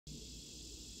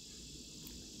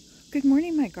Good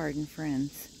morning, my garden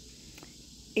friends.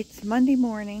 It's Monday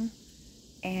morning,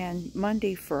 and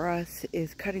Monday for us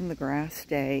is cutting the grass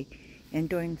day and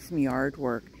doing some yard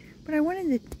work. But I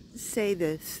wanted to say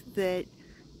this, that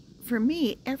for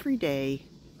me, every day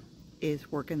is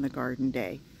work in the garden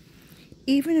day.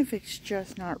 Even if it's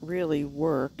just not really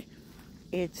work,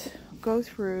 it's go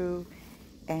through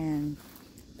and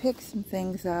pick some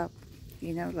things up,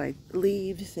 like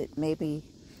leaves that maybe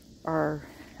are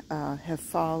have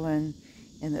fallen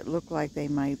and that look like they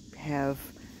might have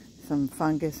some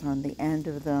fungus on the end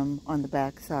of them on the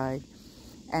backside.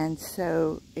 And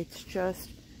so it's just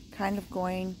kind of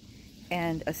going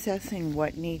and assessing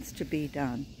what needs to be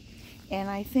done. And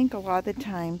I think a lot of the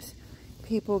times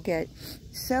people get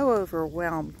so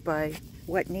overwhelmed by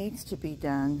what needs to be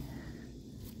done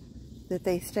that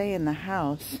they stay in the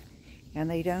house and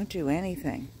they don't do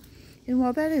anything. And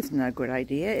well, that isn't a good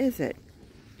idea, is it?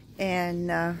 And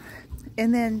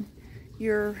then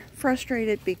you're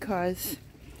frustrated because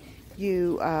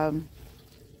you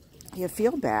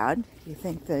feel bad. You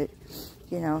think that,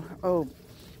 oh,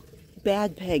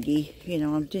 bad Peggy,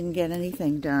 didn't get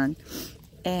anything done.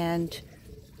 And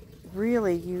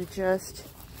really, you just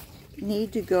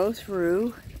need to go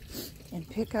through and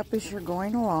pick up as you're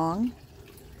going along.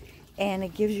 And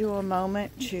it gives you a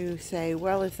moment to say,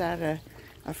 well, is that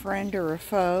a friend or a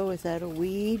foe? Is that a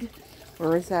weed?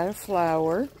 Or is that a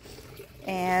flower?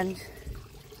 And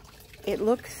it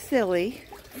looks silly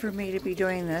for me to be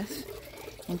doing this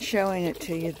and showing it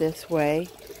to you this way,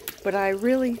 but I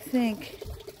really think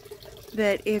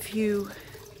that if you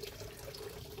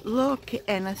look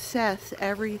and assess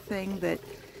everything that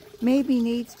maybe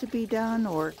needs to be done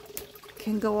or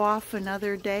can go off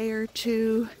another day or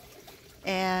two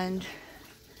and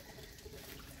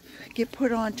get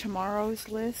put on tomorrow's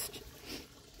list,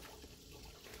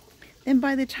 then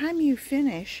by the time you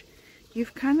finish,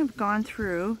 you've kind of gone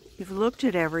through, you've looked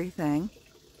at everything,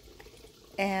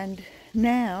 and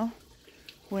now,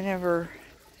 whenever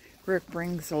Rick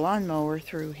brings the lawnmower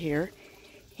through here,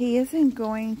 he isn't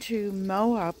going to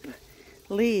mow up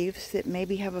leaves that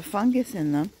maybe have a fungus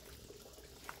in them,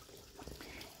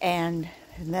 and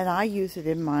then I use it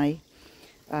in my,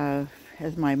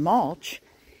 as my mulch,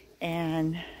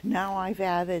 and now I've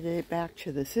added it back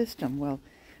to the system. Well,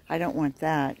 I don't want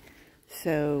that.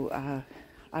 So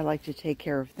I like to take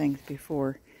care of things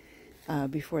before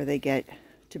they get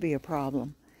to be a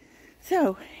problem.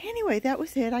 So anyway, that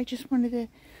was it. I just wanted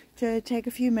to take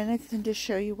a few minutes and just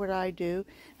show you what I do.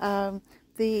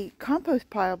 The compost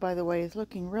pile, by the way, is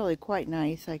looking really quite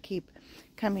nice. I keep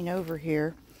coming over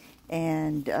here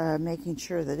and making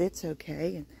sure that it's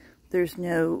okay and there's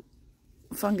no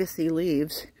fungusy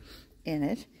leaves in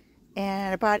it.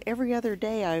 And about every other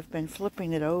day I've been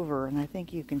flipping it over, and I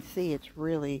think you can see it's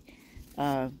really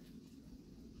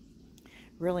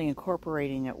really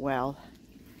incorporating it well.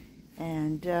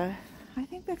 And I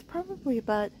think that's probably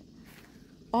about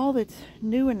all that's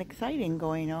new and exciting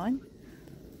going on.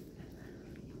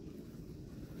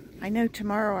 I know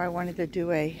tomorrow I wanted to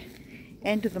do a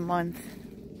end of the month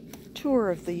tour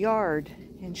of the yard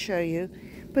and show you,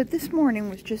 but this morning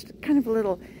was just kind of a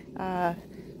little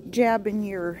jab in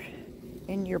your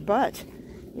butt,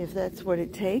 if that's what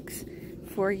it takes,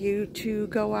 for you to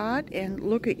go out and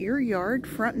look at your yard,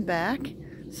 front and back,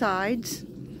 sides,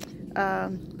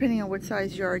 depending on what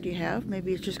size yard you have.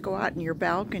 Maybe you just go out in your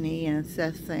balcony and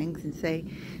assess things and say,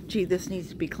 gee, this needs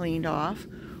to be cleaned off.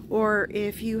 Or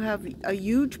if you have a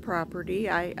huge property,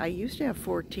 I used to have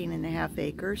 14.5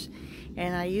 acres,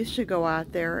 and I used to go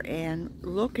out there and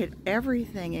look at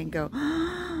everything and go,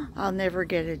 oh, I'll never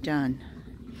get it done.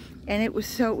 And it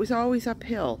was always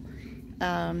uphill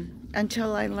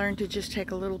until I learned to just take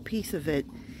a little piece of it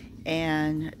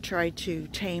and try to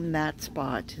tame that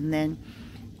spot, and then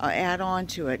add on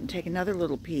to it and take another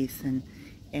little piece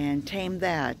and tame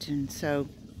that. And so,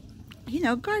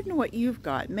 garden what you've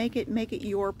got. Make it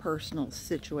your personal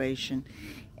situation.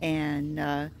 And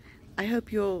I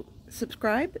hope you'll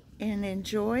subscribe and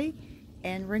enjoy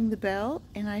and ring the bell,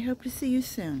 and I hope to see you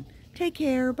soon. Take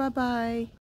care. Bye-bye.